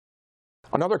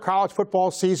Another college football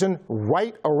season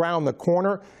right around the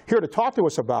corner. Here to talk to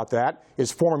us about that is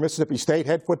former Mississippi State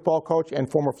head football coach and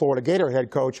former Florida Gator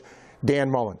head coach, Dan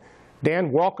Mullen.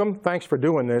 Dan, welcome. Thanks for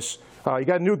doing this. You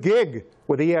got a new gig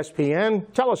with ESPN.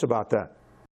 Tell us about that.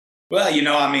 Well,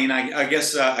 I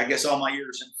guess all my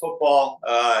years in football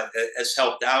has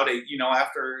helped out.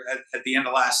 After at the end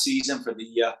of last season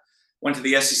went to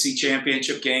the SEC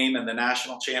championship game and the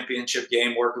national championship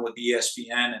game, working with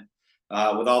ESPN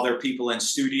and with all their people in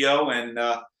studio, and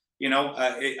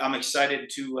I'm excited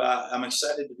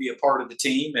to be a part of the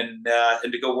team and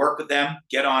to go work with them,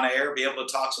 get on air, be able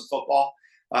to talk some football,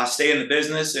 stay in the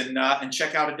business, and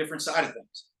check out a different side of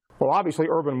things. Well, obviously,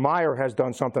 Urban Meyer has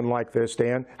done something like this,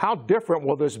 Dan. How different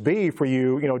will this be for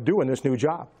you, doing this new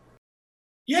job?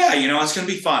 Yeah, it's going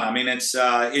to be fun. I mean, it's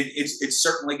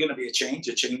certainly going to be a change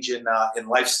in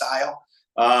lifestyle.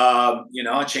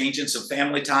 A change in some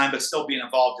family time, but still being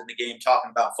involved in the game, talking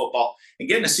about football and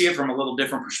getting to see it from a little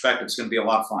different perspective. It's going to be a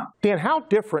lot of fun. Dan, how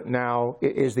different now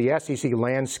is the SEC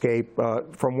landscape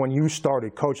from when you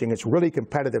started coaching? It's really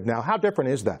competitive now. How different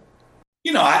is that?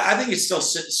 I think it's still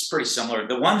pretty similar.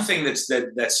 The one thing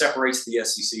that separates the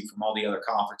SEC from all the other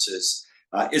conferences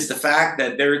is the fact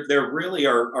that there really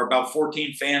are about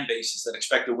 14 fan bases that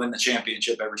expect to win the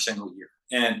championship every single year.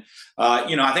 And,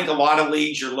 I think a lot of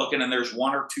leagues you're looking and there's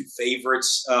one or two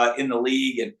favorites in the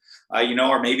league and,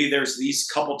 or maybe there's these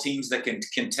couple teams that can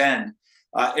contend.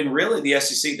 And really the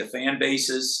SEC, the fan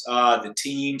bases, the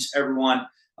teams, everyone,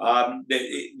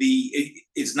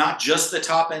 it's not just the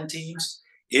top end teams.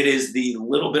 It is the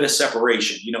little bit of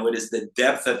separation. It is the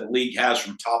depth that the league has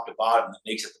from top to bottom that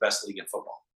makes it the best league in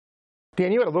football.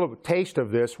 Dan, you had a little taste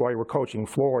of this while you were coaching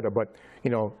Florida, but,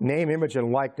 name, image,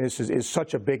 and likeness is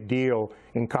such a big deal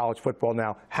in college football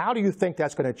now. How do you think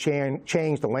that's going to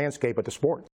change the landscape of the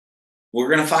sport? We're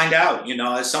going to find out.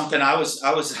 It's something I was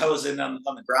in on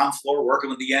the ground floor working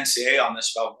with the NCAA on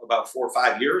this about 4 or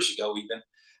 5 years ago, even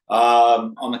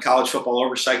on the College Football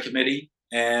Oversight Committee.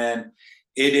 And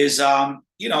it is,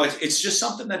 it's just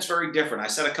something that's very different. I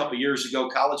said a couple of years ago,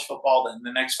 college football in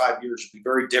the next 5 years will be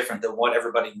very different than what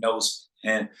everybody knows.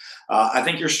 And I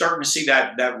think you're starting to see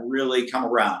that really come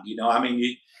around.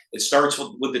 It starts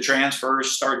with the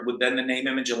transfers, started with then the name,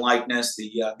 image, and likeness,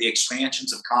 the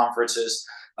expansions of conferences.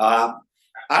 I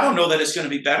don't know that it's going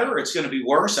to be better or it's going to be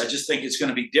worse. I just think it's going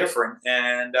to be different.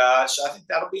 And so I think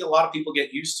that'll be a lot of people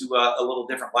get used to a little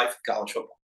different life in college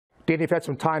football. Dan, you've had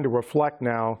some time to reflect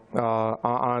now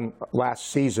on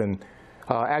last season.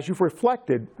 As you've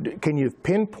reflected, can you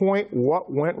pinpoint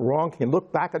what went wrong? Can you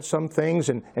look back at some things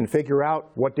and figure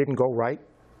out what didn't go right?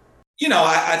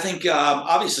 I think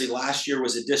obviously last year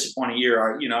was a disappointing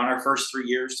year. In our first 3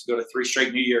 years to go to 3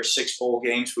 straight New Year's, 6 bowl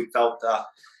games, we felt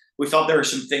there were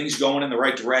some things going in the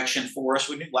right direction for us.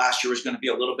 We knew last year was going to be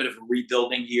a little bit of a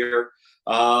rebuilding year.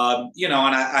 And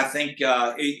I think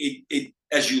it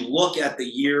as you look at the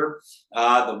year,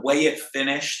 the way it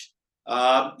finished,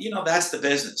 that's the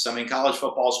business. I mean, college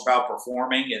football is about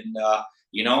performing and,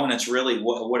 and it's really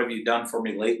what have you done for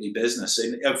me lately business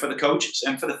and for the coaches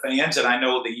and for the fans. And I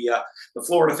know the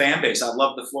Florida fan base. I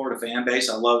love the Florida fan base.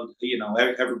 I love,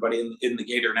 everybody in the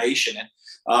Gator Nation. And,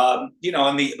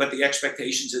 but the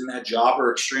expectations in that job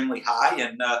are extremely high.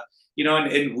 And,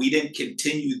 and we didn't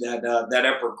continue that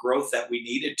upward growth that we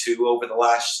needed to over the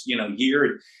last,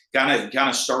 year. Kind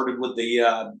of started with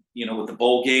with the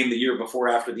bowl game the year before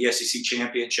after the SEC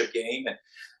championship game. And,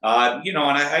 and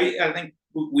I think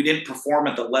we didn't perform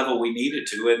at the level we needed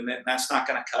to. And that's not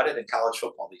going to cut it in college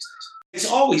football these days. It's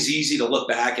always easy to look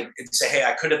back and say, hey,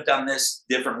 I could have done this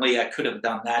differently. I could have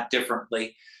done that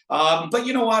differently. But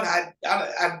you know what?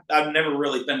 I've never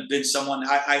really been someone,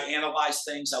 I analyze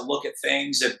things. I look at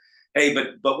things and, hey,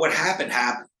 but what happened,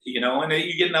 and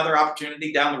you get another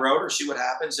opportunity down the road or see what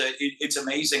happens. It's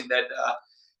amazing that,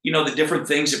 the different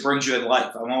things it brings you in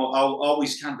life. I'm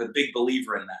always kind of a big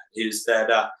believer in that, is that,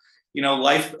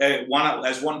 life,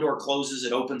 as one door closes,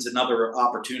 it opens another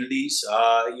opportunities,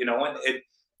 and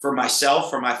for myself,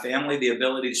 for my family, the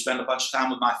ability to spend a bunch of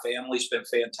time with my family has been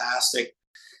fantastic.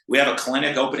 We have a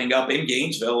clinic opening up in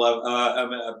Gainesville.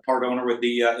 I'm a part owner with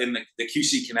in the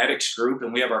QC Kinetics group,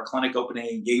 and we have our clinic opening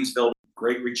in Gainesville.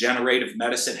 Great regenerative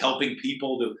medicine, helping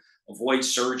people to avoid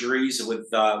surgeries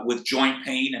with joint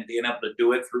pain and being able to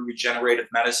do it through regenerative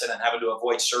medicine and having to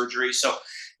avoid surgery. So,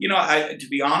 to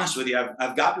be honest with you,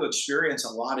 I've got to experience a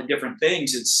lot of different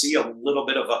things and see a little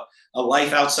bit of a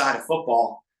life outside of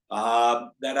football.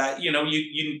 That you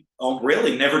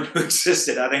really never knew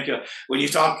existed. I think when you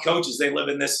talk to coaches, they live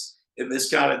in this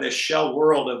kind of this shell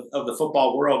world of the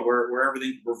football world where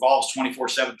everything revolves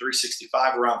 24/7,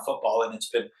 365 around football, and it's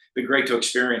been great to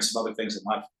experience some other things in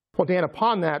life. Well, Dan,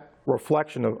 upon that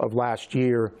reflection of last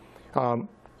year,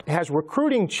 has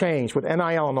recruiting changed with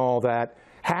NIL and all that?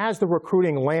 Has the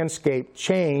recruiting landscape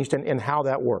changed in how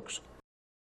that works?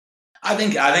 I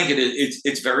think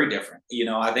it's very different.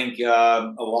 I think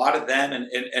a lot of them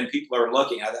and people are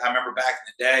looking. I remember back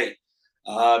in the day,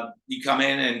 you come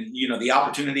in and the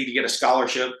opportunity to get a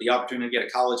scholarship, the opportunity to get a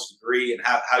college degree, and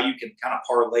how you can kind of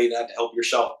parlay that to help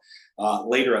yourself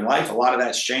later in life. A lot of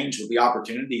that's changed with the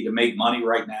opportunity to make money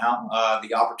right now,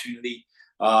 the opportunity,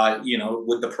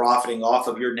 with the profiting off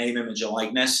of your name, image, and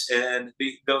likeness, and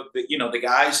the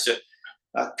guys to.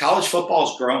 College football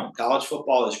has grown. College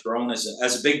football has grown as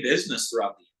a big business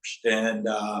throughout the years, and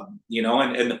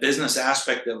and the business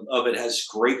aspect of it has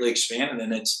greatly expanded,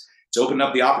 and it's opened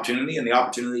up the opportunity, and the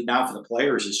opportunity now for the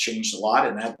players has changed a lot,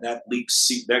 and that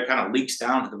kind of leaks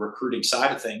down to the recruiting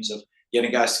side of things of getting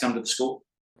guys to come to the school.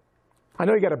 I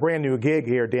know you got a brand new gig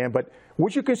here, Dan, but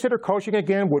would you consider coaching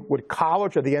again? Would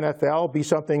college or the NFL be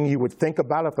something you would think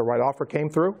about if the right offer came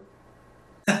through?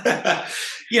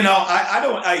 I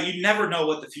don't. You never know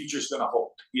what the future is going to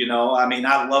hold. I mean,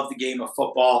 I love the game of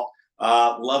football.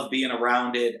 Love being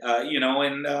around it.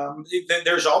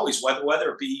 There's always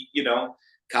whether it be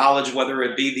college, whether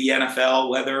it be the NFL,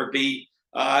 whether it be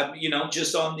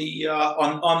just on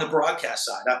the broadcast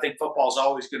side. I think football is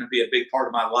always going to be a big part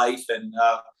of my life, and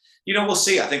we'll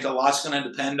see. I think a lot's going to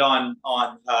depend on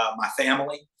my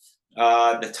family,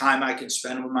 the time I can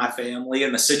spend with my family,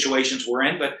 and the situations we're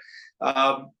in, but.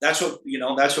 That's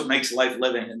what makes life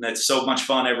living, and that's so much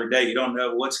fun every day. You don't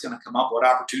know what's going to come up, what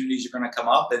opportunities are going to come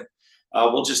up, and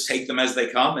we'll just take them as they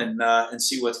come and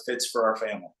see what fits for our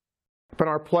family. It's been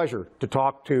our pleasure to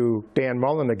talk to Dan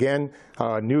Mullen again.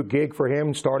 New gig for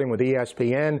him, starting with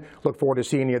ESPN. Look forward to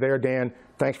seeing you there, Dan.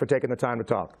 Thanks for taking the time to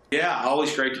talk. Yeah,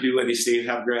 always great to be with you, Steve.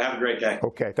 Have a great day.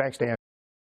 Okay, thanks, Dan.